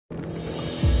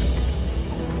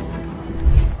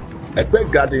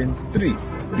Epe Gardens 3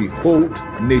 behold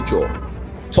nature,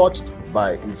 touched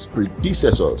by its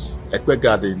predecessors, Epe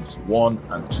Gardens 1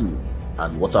 and 2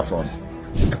 and Waterfront.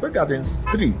 Epe Gardens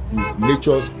 3 is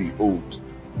nature's behold,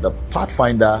 the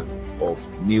pathfinder of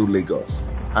New Lagos,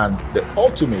 and the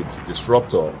ultimate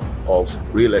disruptor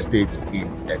of real estate in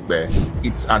Epe.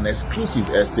 It's an exclusive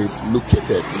estate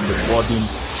located in the modern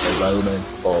environment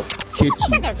of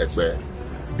Ketu Epe.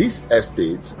 This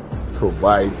estate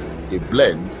provides a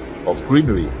blend of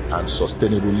greenery and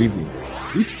sustainable living,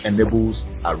 which enables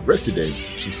our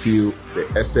residents to feel the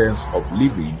essence of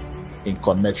living in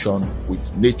connection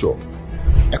with nature.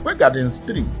 Epe Gardens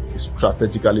 3 is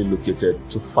strategically located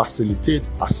to facilitate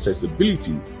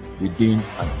accessibility within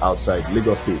and outside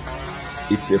Lagos State.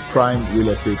 It's a prime real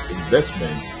estate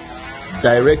investment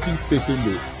directly facing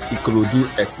the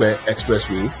Ikorodu-Epe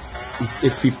Expressway. It's a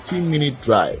 15-minute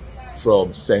drive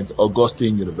from St.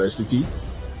 Augustine University.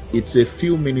 It's a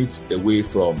few minutes away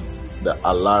from the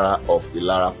Alara of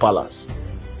Ilara Palace.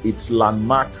 It's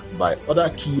landmarked by other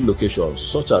key locations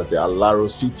such as the Alaro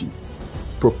City,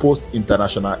 proposed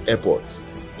international airport,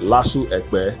 Lasu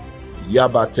Epe,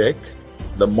 Yaba Tech,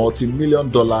 the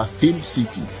multi-million-dollar film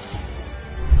city.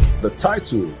 The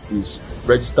title is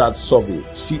Registered Survey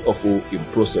C of O in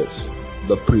process.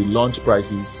 The pre-launch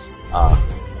prices are